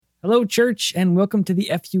Hello, church, and welcome to the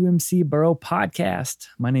FUMC Borough Podcast.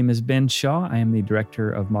 My name is Ben Shaw. I am the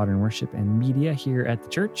Director of Modern Worship and Media here at the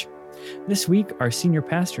church. This week, our senior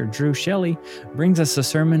pastor, Drew Shelley, brings us a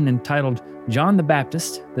sermon entitled John the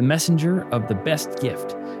Baptist, the Messenger of the Best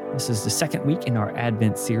Gift. This is the second week in our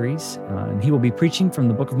Advent series, and he will be preaching from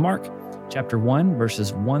the book of Mark, chapter 1,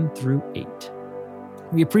 verses 1 through 8.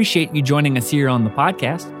 We appreciate you joining us here on the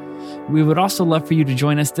podcast. We would also love for you to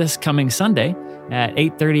join us this coming Sunday at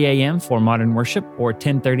 8:30 a.m. for modern worship or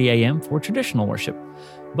 10:30 a.m. for traditional worship.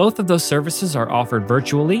 Both of those services are offered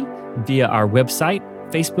virtually via our website,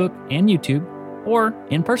 Facebook, and YouTube, or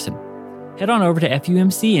in person. Head on over to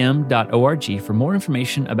fumcm.org for more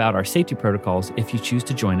information about our safety protocols if you choose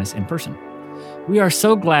to join us in person. We are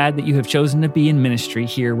so glad that you have chosen to be in ministry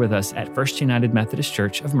here with us at First United Methodist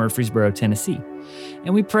Church of Murfreesboro, Tennessee.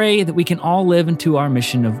 And we pray that we can all live into our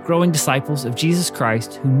mission of growing disciples of Jesus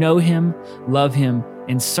Christ who know Him, love Him,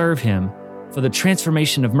 and serve Him for the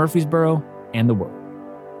transformation of Murfreesboro and the world.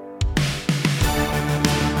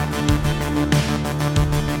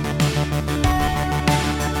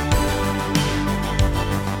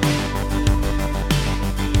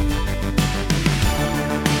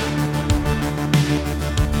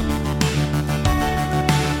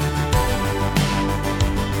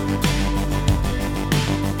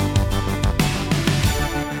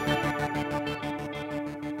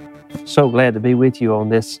 So glad to be with you on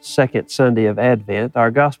this second Sunday of Advent.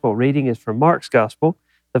 Our gospel reading is from Mark's gospel,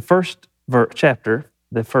 the first chapter,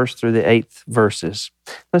 the first through the 8th verses.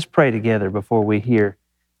 Let's pray together before we hear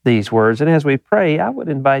these words. And as we pray, I would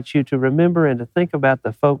invite you to remember and to think about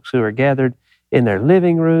the folks who are gathered in their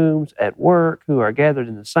living rooms, at work, who are gathered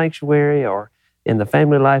in the sanctuary or in the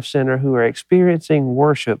Family Life Center, who are experiencing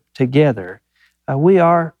worship together. We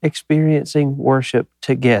are experiencing worship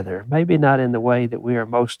together, maybe not in the way that we are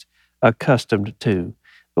most accustomed to,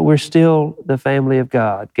 but we're still the family of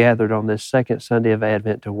God gathered on this second Sunday of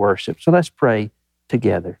Advent to worship. So let's pray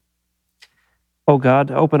together. Oh God,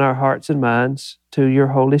 open our hearts and minds to your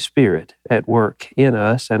Holy Spirit at work in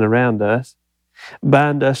us and around us.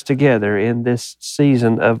 Bind us together in this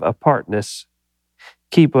season of apartness.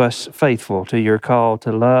 Keep us faithful to your call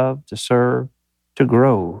to love, to serve, to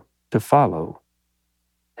grow, to follow.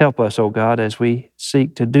 Help us, oh God, as we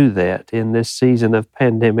seek to do that in this season of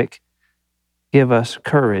pandemic. Give us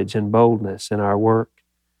courage and boldness in our work.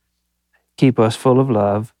 Keep us full of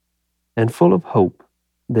love and full of hope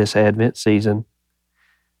this Advent season.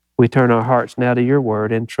 We turn our hearts now to your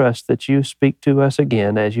word and trust that you speak to us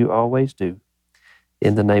again as you always do.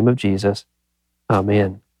 In the name of Jesus,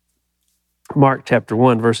 amen. Mark chapter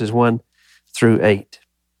 1, verses 1 through 8.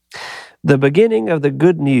 The beginning of the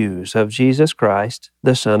good news of Jesus Christ,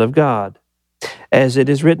 the Son of God. As it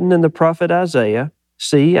is written in the prophet Isaiah,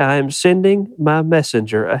 "See, I am sending my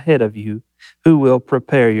messenger ahead of you, who will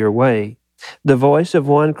prepare your way. The voice of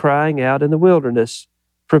one crying out in the wilderness,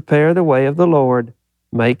 prepare the way of the Lord,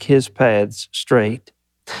 make his paths straight."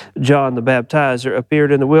 John the Baptizer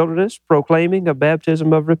appeared in the wilderness, proclaiming a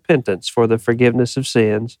baptism of repentance for the forgiveness of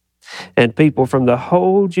sins. And people from the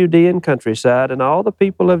whole Judean countryside and all the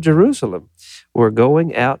people of Jerusalem were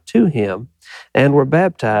going out to him and were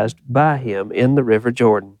baptized by him in the river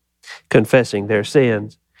Jordan, confessing their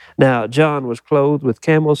sins. Now John was clothed with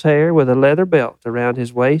camel's hair, with a leather belt around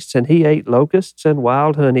his waist, and he ate locusts and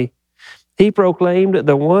wild honey. He proclaimed,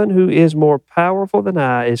 "The one who is more powerful than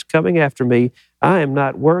I is coming after me. I am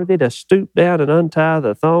not worthy to stoop down and untie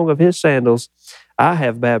the thong of his sandals. I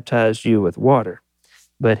have baptized you with water,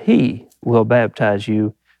 but he will baptize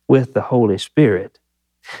you with the Holy Spirit."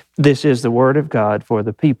 This is the word of God for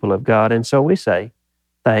the people of God, and so we say,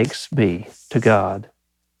 thanks be to God.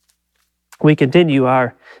 We continue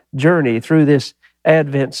our journey through this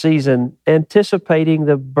Advent season, anticipating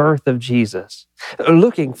the birth of Jesus,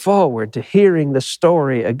 looking forward to hearing the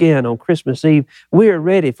story again on Christmas Eve. We are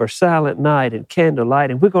ready for Silent Night and candlelight,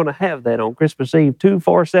 and we're going to have that on Christmas Eve, 2,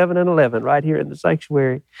 4, 7, and 11, right here in the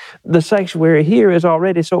sanctuary. The sanctuary here is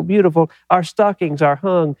already so beautiful. Our stockings are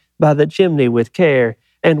hung by the chimney with care,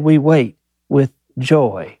 and we wait with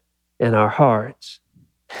joy in our hearts.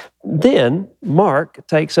 Then Mark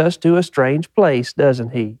takes us to a strange place,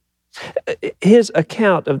 doesn't he? His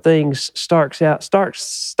account of things starts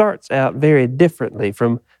out very differently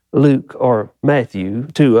from Luke or Matthew,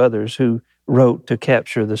 two others who wrote to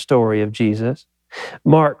capture the story of Jesus.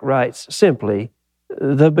 Mark writes simply,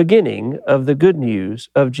 "The beginning of the good news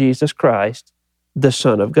of Jesus Christ, the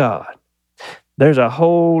Son of God." There's a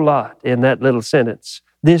whole lot in that little sentence.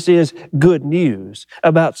 This is good news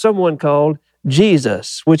about someone called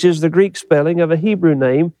Jesus, which is the Greek spelling of a Hebrew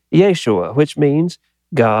name, Yeshua, which means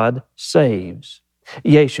God saves.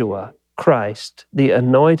 Yeshua, Christ, the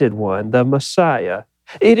Anointed One, the Messiah.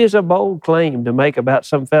 It is a bold claim to make about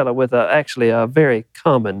some fellow with actually a very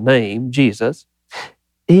common name, Jesus.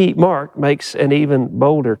 Mark makes an even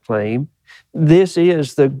bolder claim. This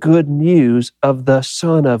is the good news of the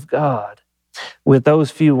Son of God. With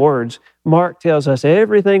those few words, Mark tells us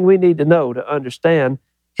everything we need to know to understand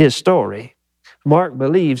his story. Mark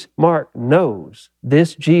believes, Mark knows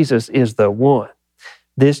this Jesus is the one.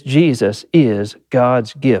 This Jesus is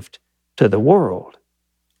God's gift to the world.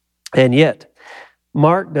 And yet,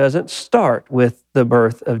 Mark doesn't start with the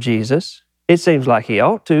birth of Jesus. It seems like he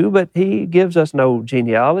ought to, but he gives us no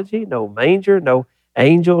genealogy, no manger, no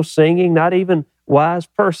angels singing, not even wise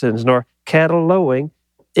persons, nor cattle lowing.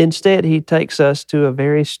 Instead, he takes us to a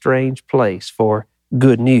very strange place for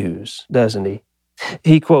good news, doesn't he?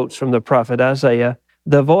 He quotes from the prophet Isaiah,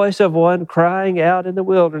 "The voice of one crying out in the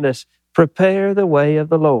wilderness, prepare the way of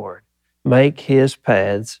the Lord, make his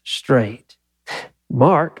paths straight."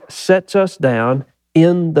 Mark sets us down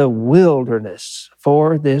in the wilderness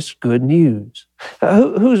for this good news.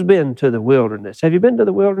 Who's been to the wilderness? Have you been to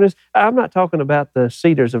the wilderness? I'm not talking about the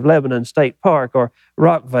Cedars of Lebanon State Park or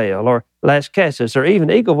Rockvale or Las Casas or even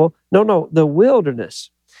Eagleville. No, the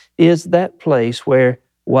wilderness is that place where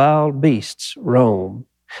wild beasts roam,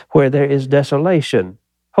 where there is desolation,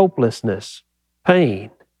 hopelessness,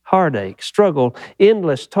 pain, heartache, struggle,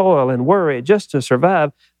 endless toil and worry just to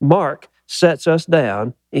survive. Mark sets us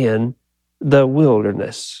down in the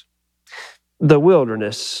wilderness. The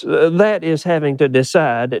wilderness, that is having to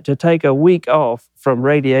decide to take a week off from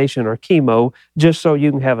radiation or chemo just so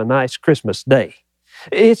you can have a nice Christmas day.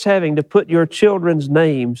 It's having to put your children's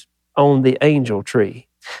names on the angel tree.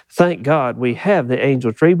 Thank God we have the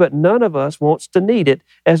angel tree, but none of us wants to need it.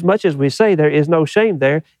 As much as we say there is no shame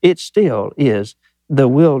there, it still is the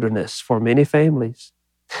wilderness for many families.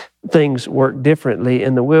 Things work differently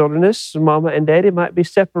in the wilderness. Mama and Daddy might be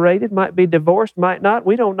separated, might be divorced, might not.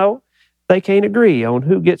 We don't know. They can't agree on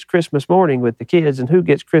who gets Christmas morning with the kids and who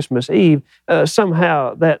gets Christmas Eve.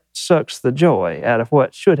 Somehow that sucks the joy out of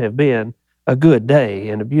what should have been a good day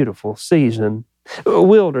and a beautiful season.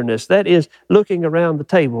 Wilderness, that is looking around the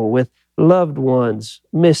table with loved ones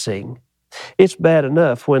missing. It's bad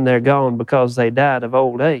enough when they're gone because they died of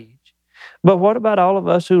old age. But what about all of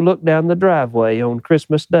us who look down the driveway on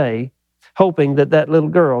Christmas Day, hoping that that little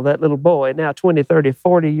girl, that little boy, now 20, 30,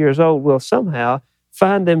 40 years old, will somehow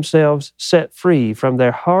find themselves set free from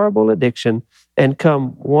their horrible addiction and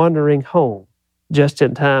come wandering home just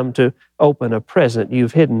in time to open a present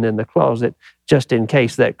you've hidden in the closet just in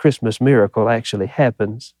case that Christmas miracle actually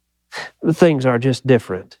happens. Things are just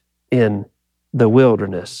different in the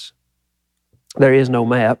wilderness. There is no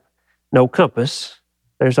map, no compass.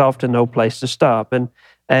 There's often no place to stop and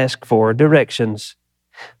ask for directions.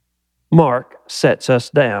 Mark sets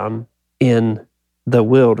us down in the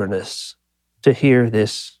wilderness to hear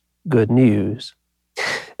this good news.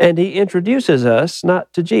 And he introduces us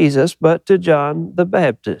not to Jesus, but to John the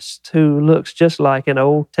Baptist, who looks just like an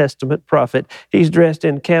Old Testament prophet. He's dressed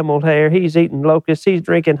in camel hair, he's eating locusts, he's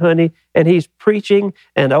drinking honey, and he's preaching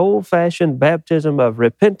an old-fashioned baptism of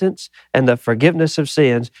repentance and the forgiveness of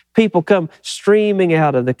sins. People come streaming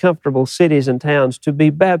out of the comfortable cities and towns to be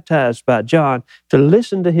baptized by John, to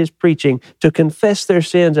listen to his preaching, to confess their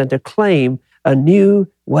sins, and to claim a new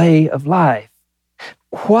way of life.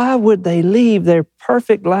 Why would they leave their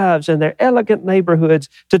perfect lives and their elegant neighborhoods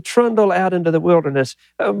to trundle out into the wilderness?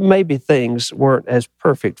 Maybe things weren't as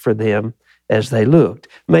perfect for them as they looked.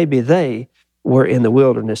 Maybe they were in the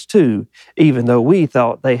wilderness too, even though we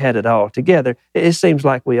thought they had it all together. It seems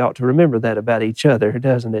like we ought to remember that about each other,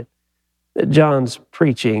 doesn't it? John's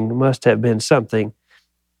preaching must have been something.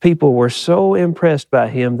 People were so impressed by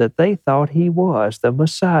him that they thought he was the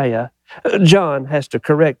Messiah. John has to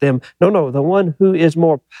correct them. No, the one who is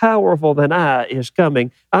more powerful than I is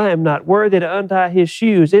coming. I am not worthy to untie his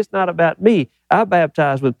shoes. It's not about me. I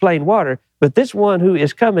baptize with plain water, but this one who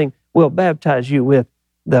is coming will baptize you with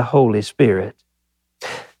the Holy Spirit.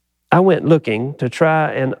 I went looking to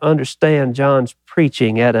try and understand John's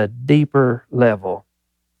preaching at a deeper level.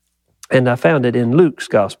 And I found it in Luke's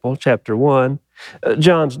Gospel, chapter 1.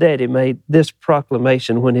 John's daddy made this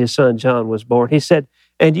proclamation when his son John was born. He said,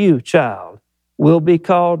 "And you, child, will be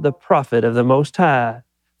called the prophet of the Most High,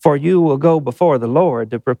 for you will go before the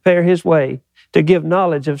Lord to prepare his way, to give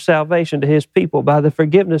knowledge of salvation to his people by the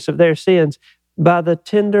forgiveness of their sins, by the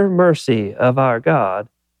tender mercy of our God.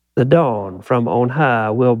 The dawn from on high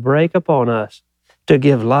will break upon us, to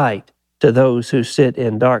give light to those who sit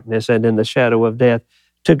in darkness and in the shadow of death,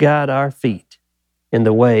 to guide our feet in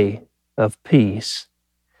the way of peace."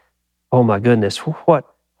 Oh my goodness, what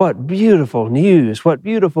What beautiful news, what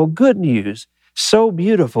beautiful good news. So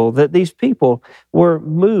beautiful that these people were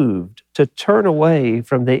moved to turn away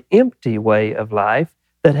from the empty way of life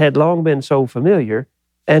that had long been so familiar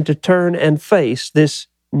and to turn and face this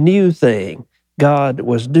new thing God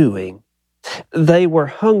was doing. They were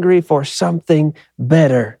hungry for something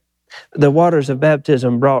better. The waters of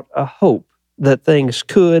baptism brought a hope that things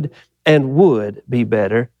could and would be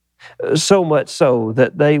better, so much so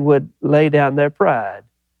that they would lay down their pride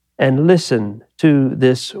and listen to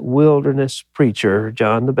this wilderness preacher,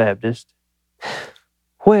 John the Baptist.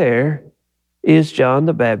 Where is John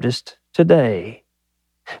the Baptist today?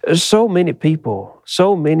 So many people,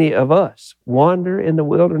 so many of us wander in the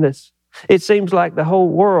wilderness. It seems like the whole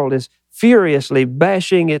world is furiously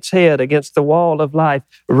bashing its head against the wall of life,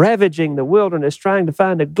 ravaging the wilderness, trying to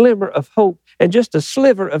find a glimmer of hope and just a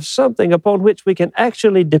sliver of something upon which we can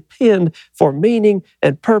actually depend for meaning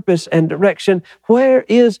and purpose and direction. Where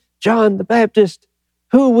is John the Baptist?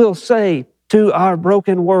 Who will say to our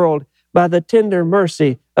broken world, by the tender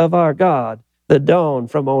mercy of our God, the dawn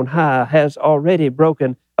from on high has already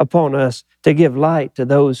broken upon us to give light to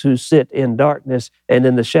those who sit in darkness and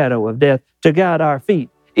in the shadow of death, to guide our feet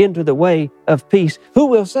into the way of peace? Who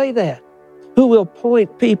will say that? Who will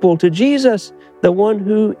point people to Jesus, the one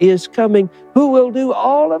who is coming? Who will do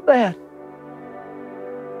all of that?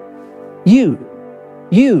 You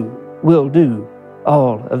will do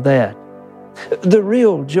all of that. The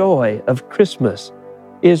real joy of Christmas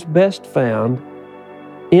is best found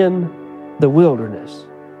in the wilderness.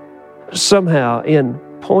 Somehow, in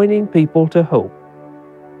pointing people to hope,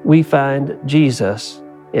 we find Jesus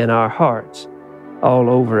in our hearts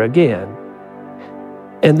all over again.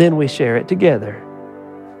 And then we share it together.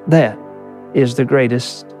 That is the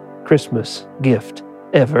greatest Christmas gift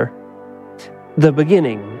ever. The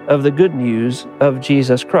beginning of the good news of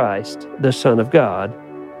Jesus Christ, the Son of God.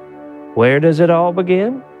 Where does it all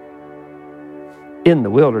begin? In the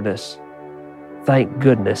wilderness. Thank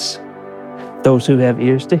goodness. Those who have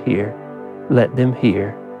ears to hear, let them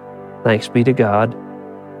hear. Thanks be to God.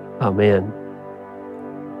 Amen.